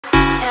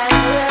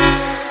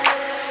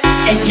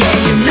And yeah,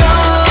 you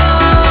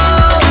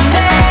know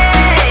me.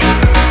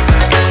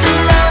 The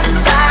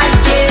love I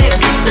give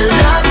is the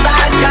love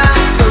I got.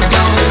 So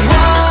don't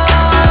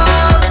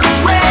walk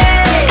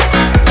away.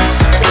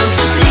 Don't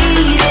just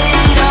leave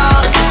it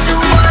all just to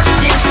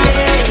watch it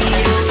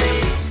fade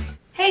away.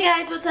 Hey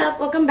guys, what's up?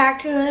 Welcome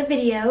back to another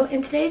video.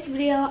 In today's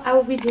video, I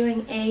will be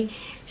doing a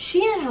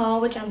Shein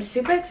haul, which I'm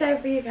super excited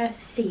for you guys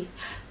to see.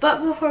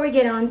 But before we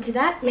get on to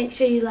that, make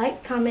sure you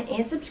like, comment,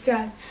 and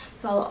subscribe.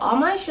 Follow all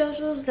my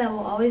socials that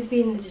will always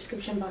be in the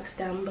description box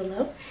down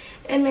below.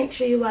 And make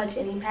sure you watch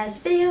any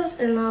past videos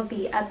and they'll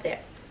be up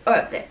there. Or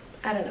up there.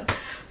 I don't know.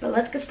 But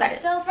let's get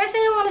started. So first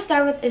thing I want to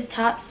start with is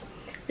tops.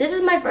 This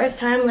is my first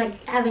time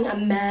like having a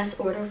mass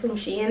order from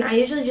Shein. I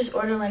usually just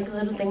order like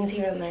little things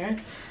here and there.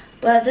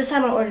 But this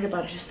time I ordered a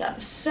bunch of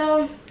stuff.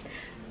 So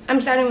I'm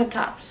starting with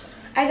tops.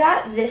 I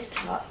got this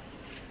top.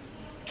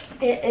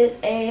 It is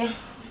a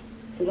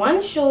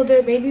one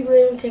shoulder baby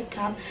blue tank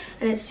top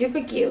and it's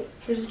super cute.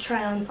 Here's a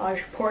try on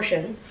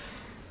portion.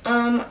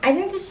 I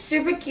think this is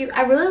super cute.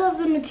 I really love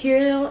the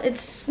material.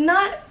 It's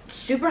not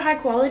super high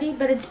quality,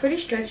 but it's pretty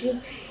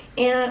stretchy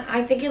and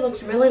I think it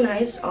looks really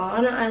nice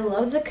on. I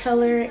love the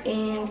color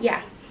and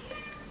yeah,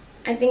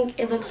 I think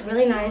it looks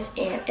really nice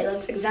and it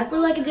looks exactly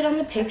like it did on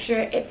the picture.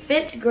 It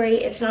fits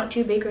great. It's not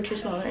too big or too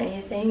small or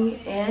anything,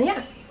 and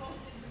yeah.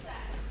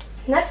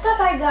 Next up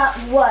I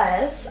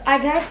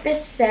got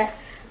this set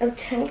of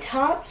tank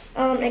tops.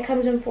 It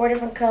comes in 4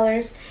 different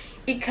colors.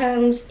 It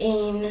comes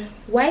in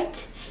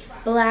white,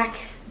 black,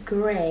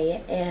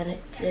 gray, and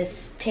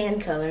this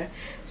tan color.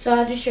 So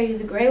I'll just show you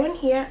the gray one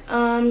here.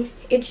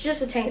 It's just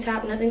a tank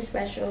top, nothing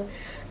special.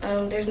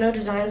 There's no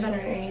designs on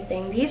it or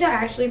anything. These are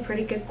actually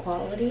pretty good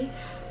quality.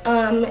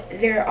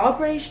 They're all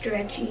pretty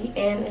stretchy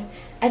and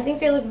I think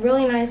they look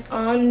really nice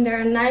on.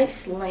 They're a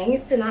nice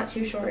length, they're not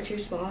too short or too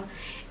small,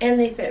 and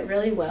they fit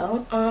really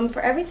well.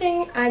 For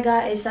everything I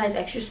got a size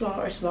extra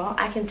small or small.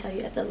 I can tell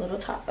you at the little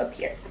top up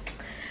here.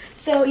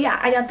 So yeah,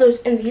 I got those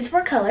in these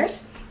 4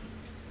 colors.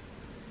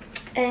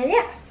 And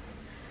yeah,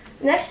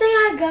 next thing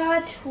I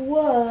got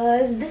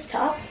was this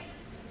top.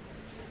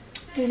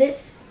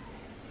 This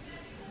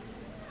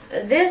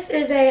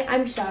is a,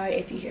 I'm sorry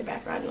if you hear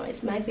background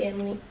noise, my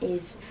family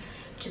is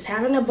just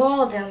having a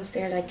ball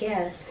downstairs, I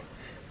guess.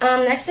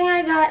 Next thing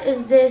I got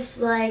is this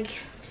like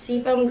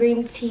seafoam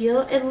green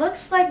teal. It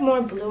looks like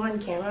more blue on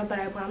camera, but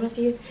I promise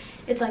you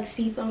it's like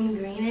seafoam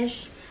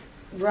greenish,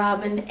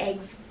 robin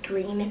eggs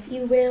green if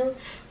you will.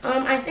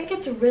 I think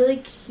it's really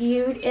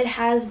cute. It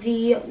has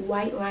the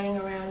white lining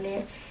around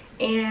it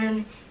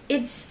and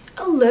it's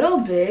a little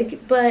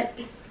big, but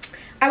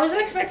I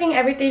wasn't expecting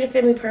everything to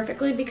fit me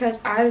perfectly because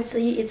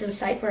obviously it's a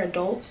site for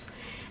adults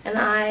and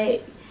I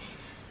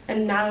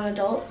am not an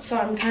adult, so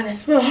I'm kind of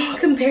small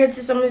compared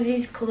to some of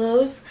these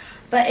clothes.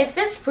 But it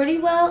fits pretty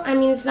well. I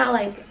mean, it's not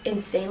like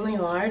insanely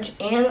large,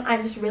 and I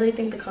just really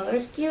think the color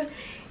is cute.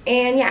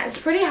 And yeah, it's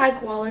pretty high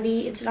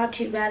quality. It's not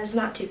too bad. It's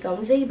not too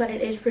flimsy, but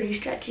it is pretty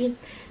stretchy.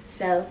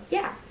 So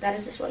yeah, that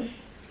is this one.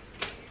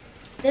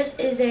 This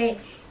is a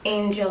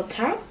angel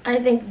top. I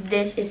think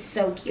this is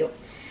so cute.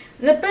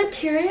 The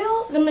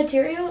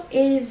material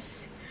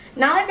is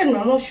not like a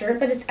normal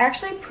shirt, but it's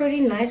actually pretty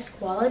nice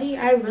quality.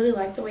 I really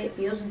like the way it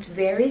feels. It's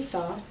very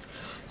soft.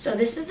 So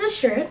this is the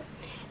shirt.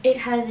 It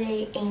has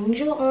a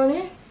angel on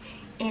it,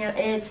 and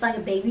it's like a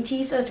baby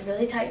tee, so it's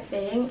really tight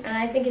fitting, and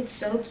I think it's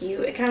so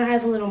cute. It kind of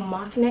has a little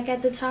mock neck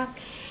at the top,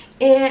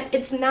 and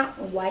it's not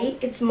white.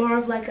 It's more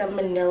of like a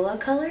manila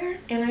color,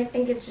 and I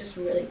think it's just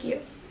really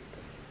cute.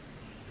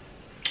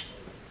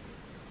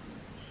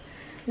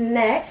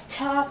 Next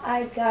top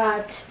I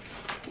got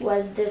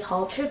was this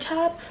halter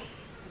top.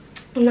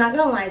 I'm not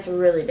gonna lie, it's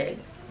really big.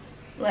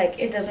 Like,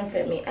 it doesn't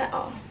fit me at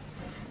all.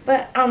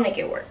 But I'll make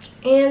it work.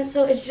 And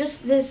so it's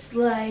just this,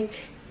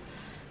 like,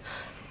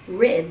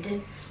 ribbed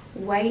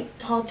white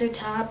halter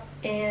top.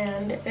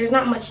 And there's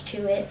not much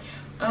to it.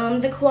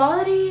 The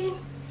quality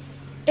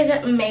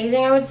isn't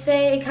amazing, I would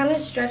say. It kind of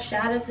stretched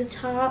out at the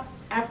top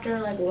after,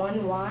 like,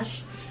 one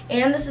wash.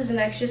 And this is an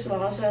extra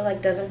small, so it,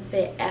 like, doesn't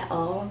fit at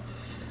all.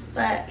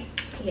 But,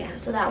 yeah,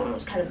 so that one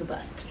was kind of a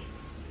bust.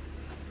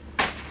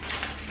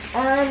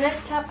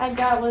 Next top I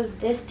got was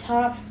this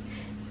top.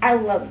 I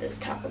love this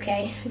top,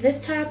 okay? This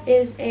top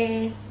is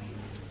a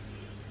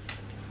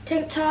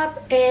tank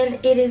top, and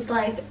it is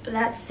like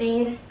that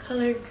same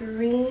color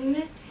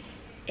green.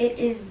 It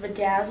is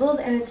bedazzled,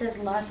 and it says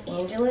Los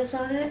Angeles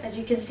on it, as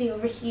you can see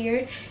over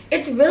here.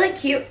 It's really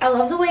cute. I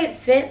love the way it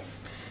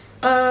fits.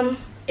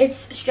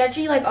 It's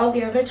stretchy like all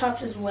the other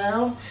tops as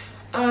well.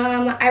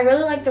 I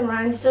really like the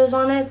rhinestones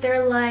on it.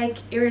 They're like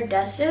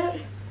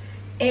iridescent.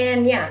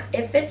 And yeah,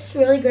 it fits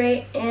really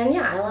great, and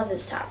yeah, I love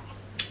this top.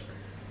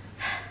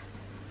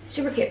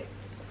 Super cute.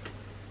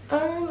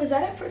 Is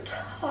that it for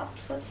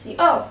tops? Let's see.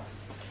 Oh,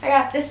 I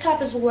got this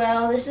top as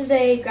well. This is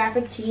a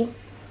graphic tee.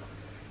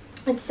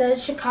 It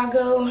says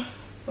Chicago.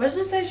 What does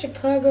it say?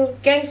 Chicago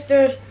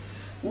Gangsters.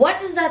 What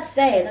does that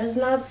say? It does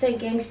not say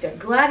gangster.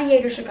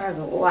 Gladiator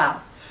Chicago. Wow.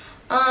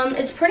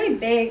 It's pretty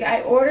big. I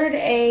ordered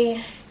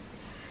a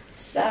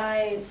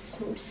size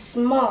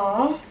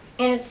small.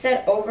 and it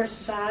said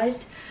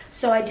oversized.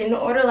 So I didn't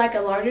order like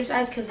a larger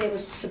size because it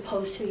was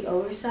supposed to be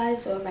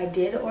oversized. So if I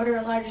did order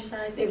a larger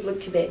size, it would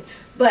look too big.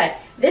 But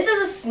this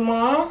is a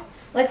small,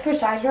 like for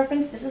size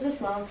reference, this is a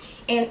small,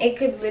 and it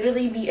could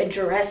literally be a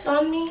dress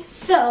on me.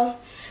 So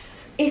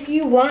if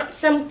you want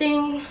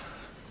something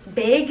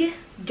big,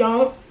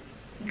 don't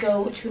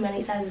go too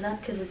many sizes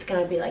up because it's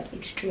going to be like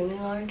extremely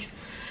large.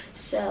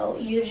 So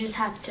you just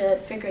have to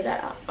figure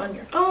that out on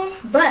your own.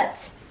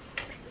 But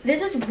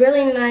this is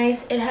really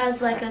nice. It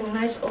has like a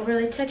nice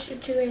overlay texture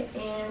to it,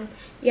 and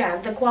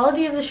yeah, the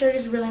quality of the shirt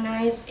is really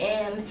nice,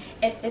 and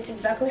it fits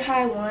exactly how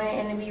I want it,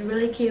 and it'd be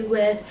really cute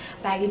with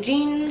baggy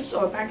jeans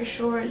or baggy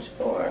shorts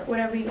or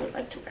whatever you would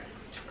like to wear.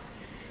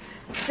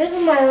 This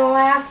is my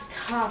last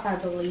top, I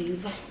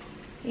believe.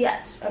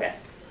 Yes, okay.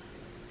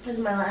 This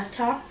is my last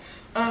top.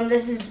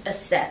 This is a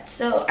set.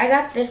 So I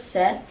got this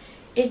set.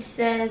 It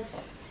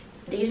says,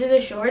 these are the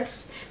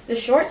shorts. The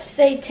shorts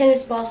say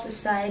Tennis Ball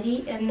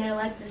Society, and they're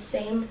like the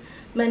same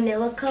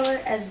manila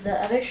color as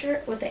the other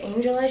shirt with the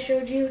angel I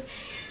showed you.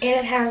 And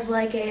it has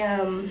like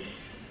a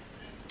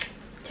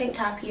tank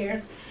top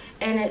here,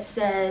 and it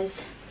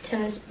says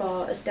Tennis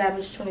Ball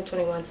Established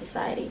 2021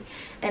 Society,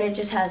 and it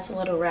just has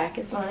little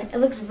rackets on it. It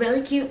looks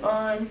really cute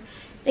on.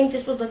 I think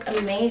this would look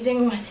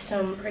amazing with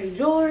some pretty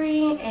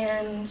jewelry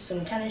and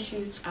some tennis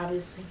shoes,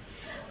 obviously.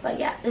 But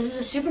yeah, this is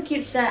a super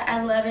cute set.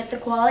 I love it. The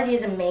quality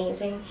is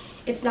amazing.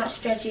 It's not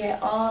stretchy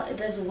at all. It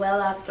does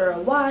well after a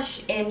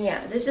wash. And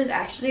yeah, this is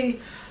actually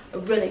a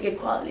really good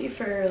quality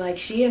for like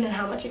Shein and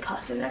how much it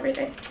costs and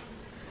everything.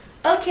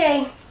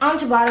 Okay, on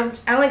to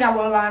bottoms. I only got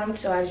one bottom,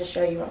 so I'll just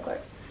show you real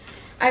quick.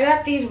 I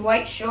got these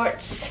white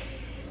shorts.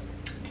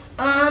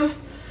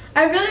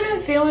 I've really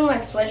been feeling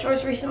like sweat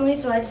shorts recently,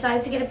 so I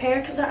decided to get a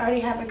pair because I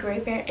already have a gray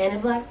pair and a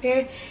black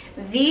pair.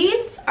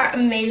 These are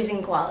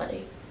amazing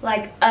quality.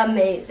 Like,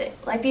 amazing.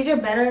 Like, these are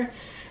better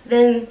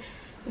than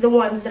the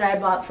ones that I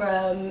bought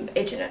from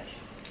H&M.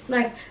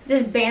 Like,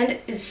 this band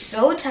is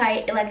so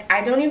tight. Like,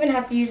 I don't even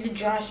have to use the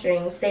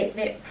drawstrings. They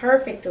fit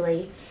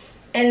perfectly,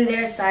 and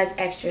they're size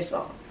extra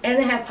small. And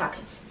they have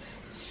pockets.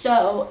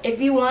 So, if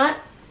you want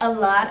a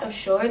lot of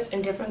shorts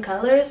in different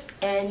colors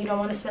and you don't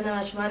want to spend that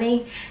much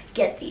money,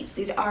 get these.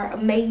 These are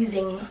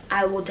amazing.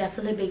 I will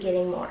definitely be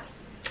getting more.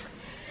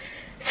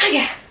 So,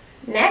 yeah.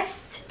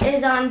 Next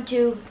is on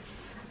to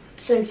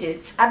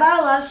swimsuits. I bought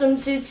a lot of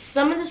swimsuits.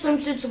 Some of the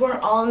swimsuits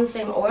weren't all in the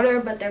same order,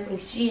 but they're from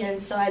Shein,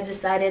 so I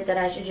decided that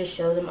I should just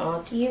show them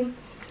all to you.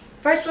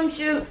 First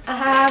swimsuit I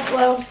have,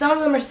 well, some of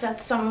them are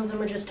sets, some of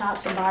them are just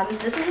tops and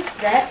bottoms. This is a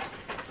set.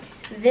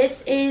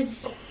 This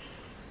is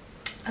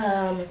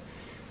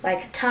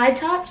like tie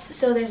tops.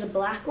 So there's a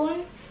black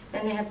one,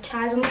 and they have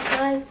ties on the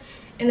side,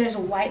 and there's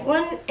a white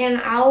one, and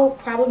I'll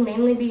probably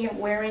mainly be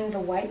wearing the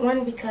white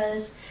one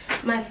because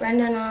my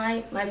friends and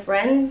I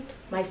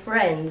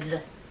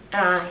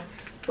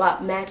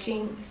bought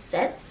matching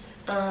sets.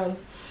 So,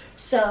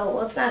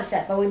 well, it's not a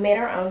set, but we made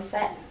our own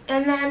set.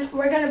 And then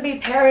we're going to be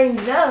pairing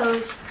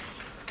those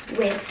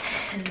with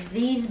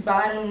these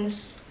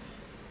bottoms.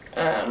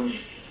 And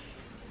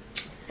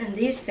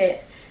these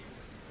fit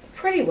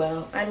pretty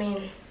well. I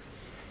mean,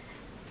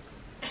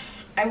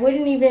 I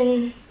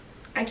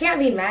can't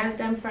be mad at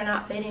them for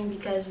not fitting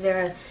because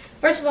they're,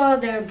 first of all,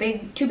 they're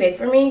too big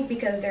for me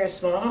because they're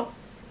small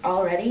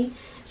already.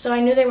 So I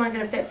knew they weren't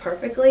going to fit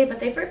perfectly, but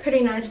they fit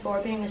pretty nice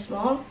for being a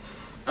small.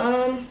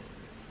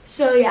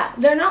 So yeah,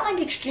 they're not like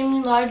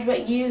extremely large,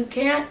 but you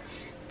can't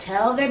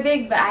tell they're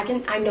big, but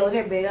I know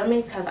they're big on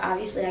me because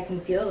obviously I can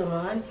feel them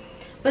on.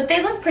 But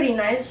they look pretty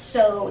nice,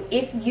 so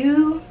if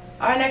you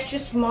are an extra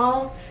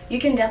small, you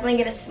can definitely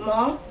get a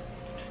small.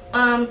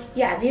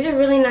 Yeah, these are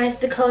really nice.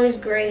 The color is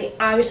great.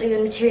 Obviously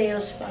the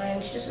material is fine.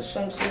 It's just a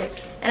swimsuit,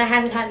 and I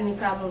haven't had any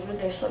problems with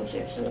their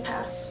swimsuits in the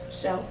past,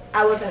 so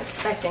I wasn't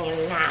expecting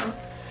any now.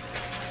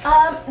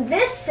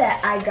 This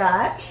set I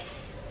got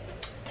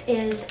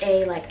is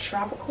a like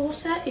tropical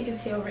set. You can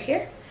see over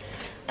here.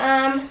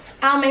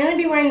 I'll mainly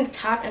be wearing the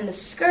top and the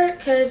skirt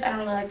because I don't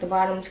really like the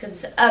bottoms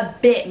because it's a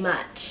bit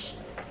much.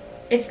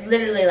 It's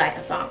literally like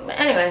a thong. But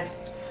anyway,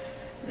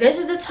 this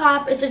is the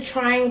top. It's a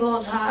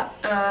triangle top.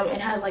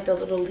 It has like the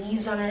little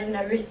leaves on it and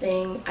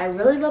everything. I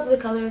really love the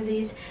color of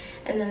these.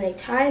 And then they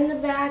tie in the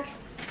back.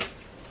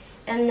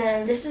 And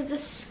then this is the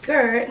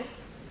skirt.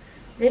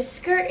 This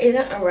skirt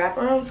isn't a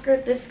wraparound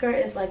skirt. This skirt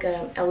is like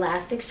an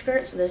elastic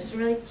skirt, so this is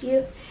really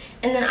cute.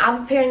 And then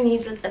I'll be pairing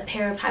these with a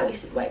pair of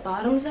high-waisted white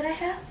bottoms that I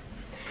have.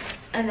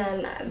 And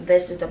then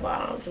this is the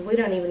bottoms. We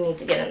don't even need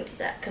to get into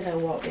that because I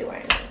won't be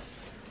wearing this.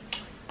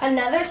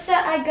 Another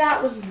set I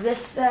got was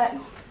this set.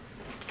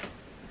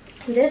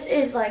 This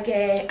is like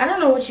a, I don't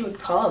know what you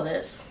would call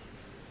this.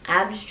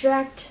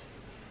 Abstract?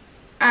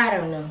 I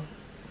don't know.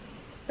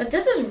 But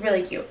this is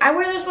really cute. I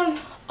wear this one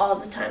all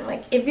the time.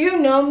 Like, if you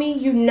know me,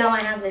 you know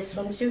I have this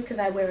swimsuit because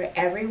I wear it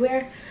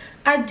everywhere.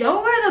 I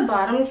don't wear the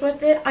bottoms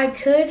with it. I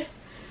could,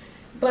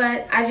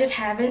 but I just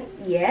haven't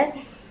yet.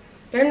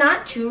 They're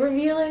not too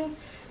revealing,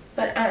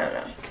 but I don't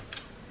know.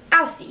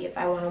 I'll see if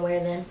I want to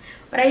wear them.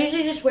 But I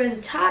usually just wear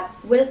the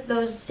top with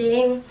those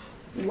same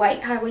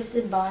white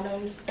high-waisted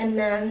bottoms. And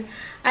then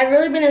I've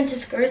really been into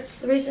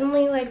skirts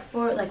recently, like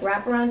for like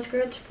wraparound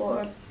skirts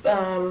for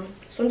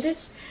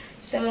swimsuits.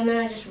 So and then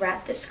I just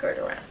wrapped this skirt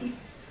around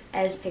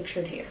as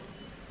pictured here.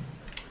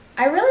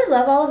 I really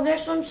love all of their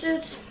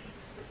swimsuits.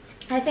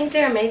 I think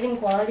they're amazing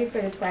quality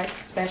for the price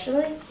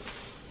especially.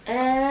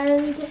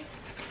 And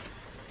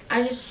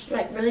I just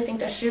like really think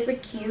they're super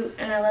cute,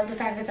 and I love the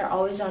fact that they're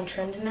always on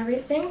trend and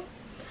everything.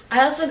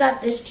 I also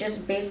got this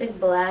just basic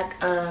black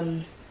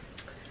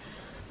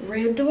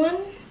ribbed one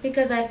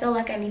because I feel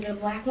like I needed a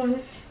black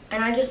one,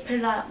 and I just put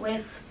it out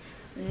with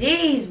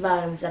these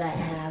bottoms that I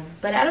have.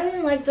 But I don't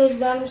even like those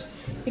bottoms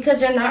because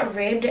they're not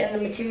ribbed and the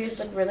materials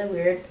look really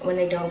weird when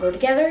they don't go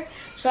together.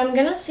 So I'm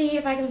gonna see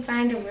if I can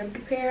find a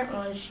ribbed pair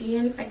on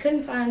Shein. I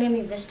couldn't find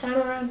any this time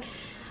around,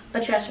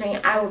 but trust me,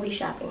 I will be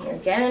shopping here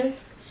again.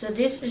 So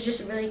this is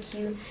just really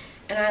cute,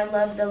 and I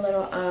love the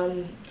little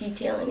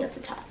detailing at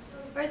the top.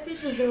 The first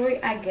piece of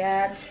jewelry I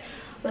got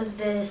was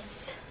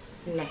this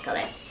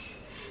necklace.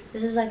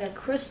 This is like a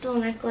crystal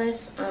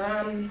necklace.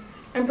 I'm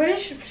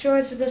pretty sure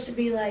it's supposed to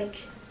be like,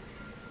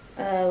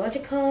 what's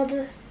it called?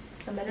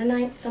 A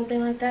Mennonite, something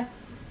like that.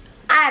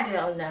 I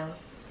don't know.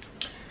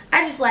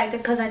 I just liked it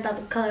because I thought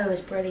the color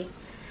was pretty.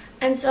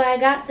 And so I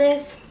got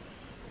this.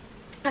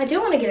 I do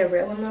want to get a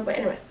real one though, but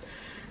anyway.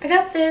 I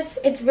got this.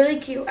 It's really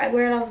cute. I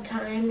wear it all the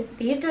time.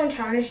 These don't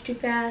tarnish too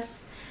fast.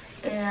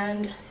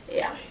 And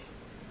yeah.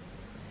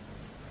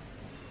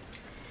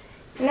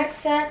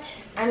 Next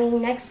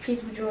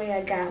piece of jewelry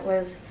I got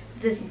was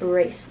this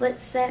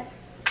bracelet set.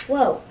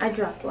 Whoa, I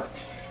dropped one.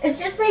 It's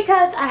just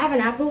because I have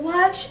an Apple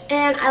Watch,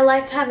 and I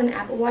like to have an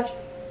Apple Watch,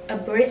 a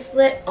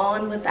bracelet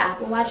on with the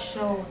Apple Watch,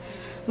 so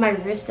my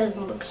wrist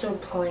doesn't look so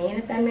plain,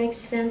 if that makes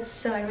sense.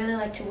 So I really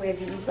like to wear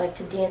these like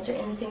to dance or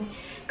anything,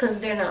 because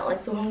they're not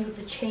like the ones with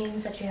the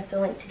chains that you have to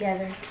link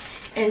together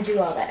and do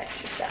all that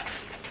extra stuff.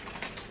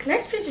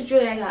 Next piece of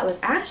jewelry I got was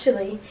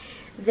actually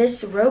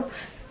this rope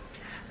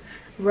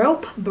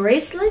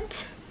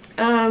bracelet.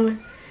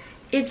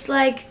 It's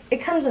like,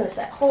 it comes in a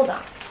set. Hold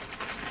on.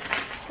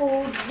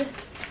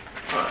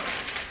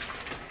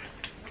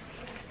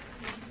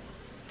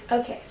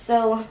 Okay,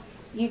 so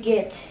you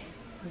get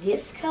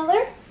this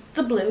color,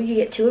 the blue. You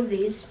get two of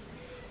these.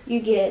 You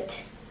get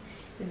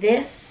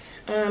this.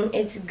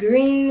 It's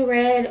green,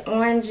 red,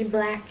 orange,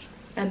 black,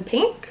 and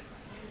pink.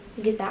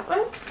 You get that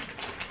one.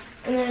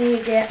 And then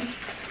you get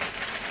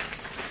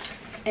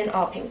an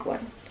all pink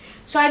one.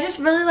 So I just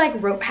really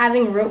like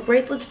having rope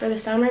bracelets for the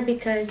summer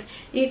because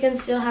you can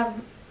still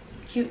have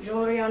cute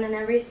jewelry on and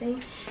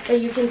everything, but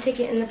you can take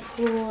it in the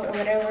pool or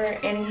whatever,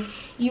 and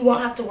you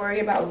won't have to worry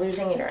about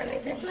losing it or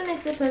anything. This one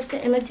is supposed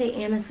to imitate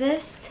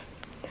amethyst.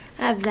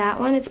 I have that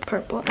one. It's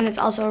purple, and it's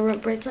also a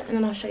rope bracelet, and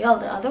then I'll show you all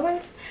the other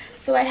ones.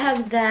 So I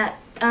have that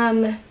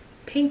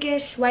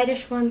pinkish,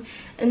 whitish one,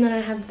 and then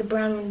I have the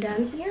brown one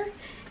down here.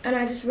 And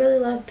I just really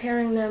love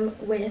pairing them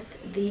with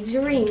these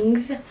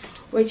rings,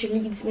 which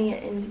leads me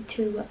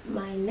into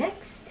my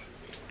next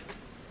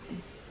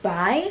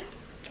buy.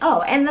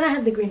 Oh, and then I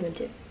have the green one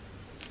too.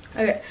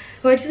 Okay,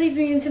 which leads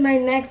me into my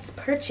next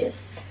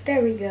purchase.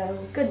 There we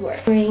go. Good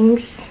work.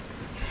 Rings.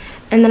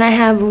 And then I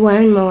have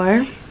one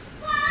more.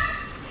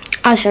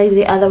 I'll show you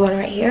the other one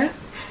right here.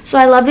 So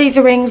I love these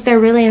rings. They're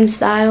really in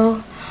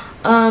style.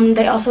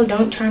 They also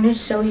don't tarnish,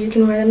 so you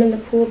can wear them in the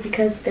pool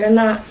because they're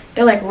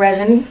like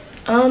resin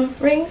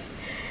rings.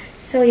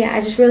 So yeah,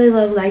 I just really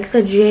love like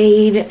the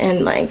jade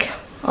and like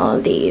all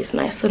of these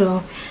nice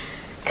little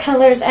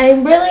colors.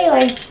 I'm really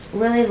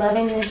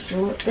loving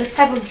this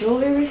type of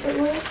jewelry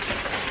recently.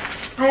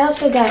 I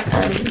also got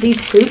these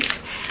hoops.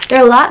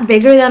 They're a lot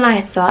bigger than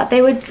I thought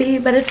they would be,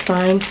 but it's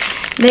fine.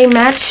 They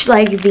match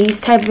like these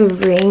type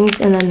of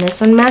rings, and then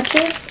this one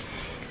matches.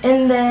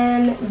 And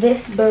then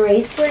this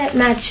bracelet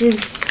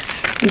matches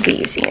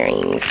these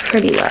earrings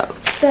pretty well.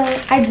 So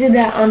I did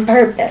that on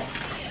purpose.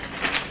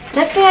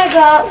 Next thing I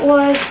got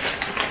was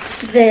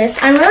this.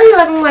 I'm really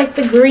loving like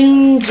the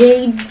green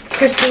jade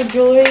crystal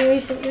jewelry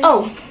recently.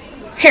 Oh,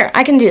 here,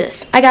 I can do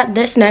this. I got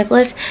this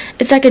necklace.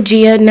 It's like a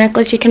geode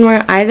necklace. You can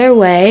wear either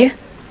way.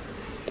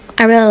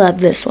 I really love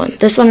this one.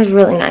 This one is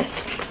really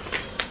nice.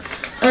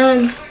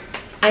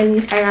 I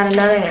got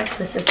another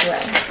necklace as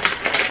well.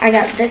 I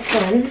got this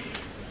one.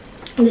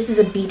 This is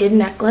a beaded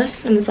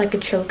necklace, and it's like a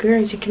choker,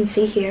 as you can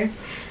see here.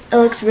 It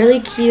looks really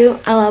cute.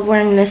 I love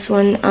wearing this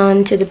one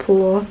to the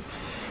pool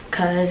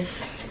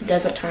because it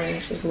doesn't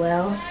tarnish as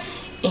well.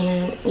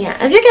 And yeah,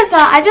 as you can tell,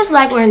 I just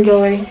like wearing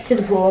jewelry to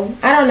the pool.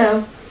 I don't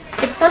know.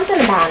 It's something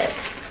about it.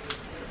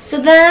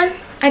 So then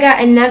I got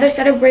another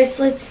set of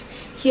bracelets.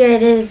 Here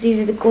it is. These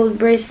are the gold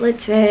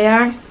bracelets. There they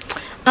are.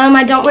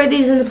 I don't wear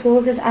these in the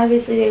pool because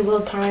obviously they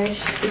will tarnish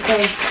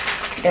because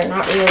they're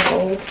not real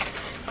gold.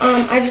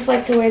 I just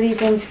like to wear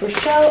these ones for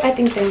show. I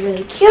think they're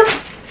really cute.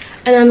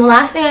 And then the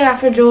last thing I got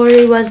for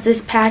jewelry was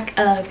this pack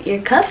of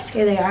ear cuffs.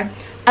 Here they are.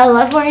 I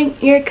love wearing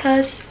ear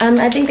cuffs.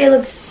 I think they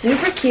look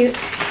super cute.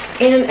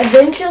 And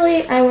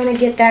eventually I want to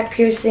get that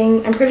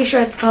piercing. I'm pretty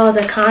sure it's called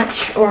a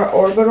conch or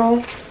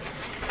orbital.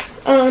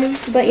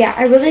 But yeah,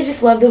 I really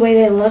just love the way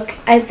they look.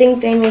 I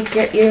think they make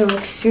your ear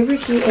look super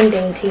cute and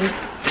dainty.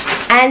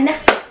 And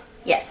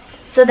yes,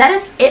 so that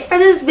is it for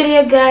this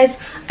video, guys.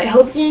 I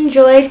hope you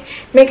enjoyed.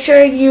 Make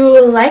sure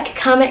you like,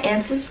 comment,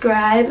 and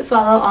subscribe.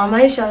 Follow all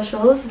my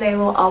socials. They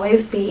will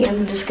always be in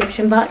the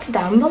description box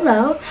down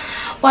below.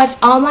 Watch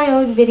all my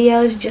old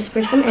videos just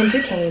for some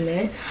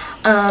entertainment.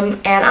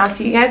 And I'll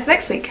see you guys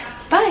next week.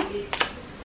 Bye.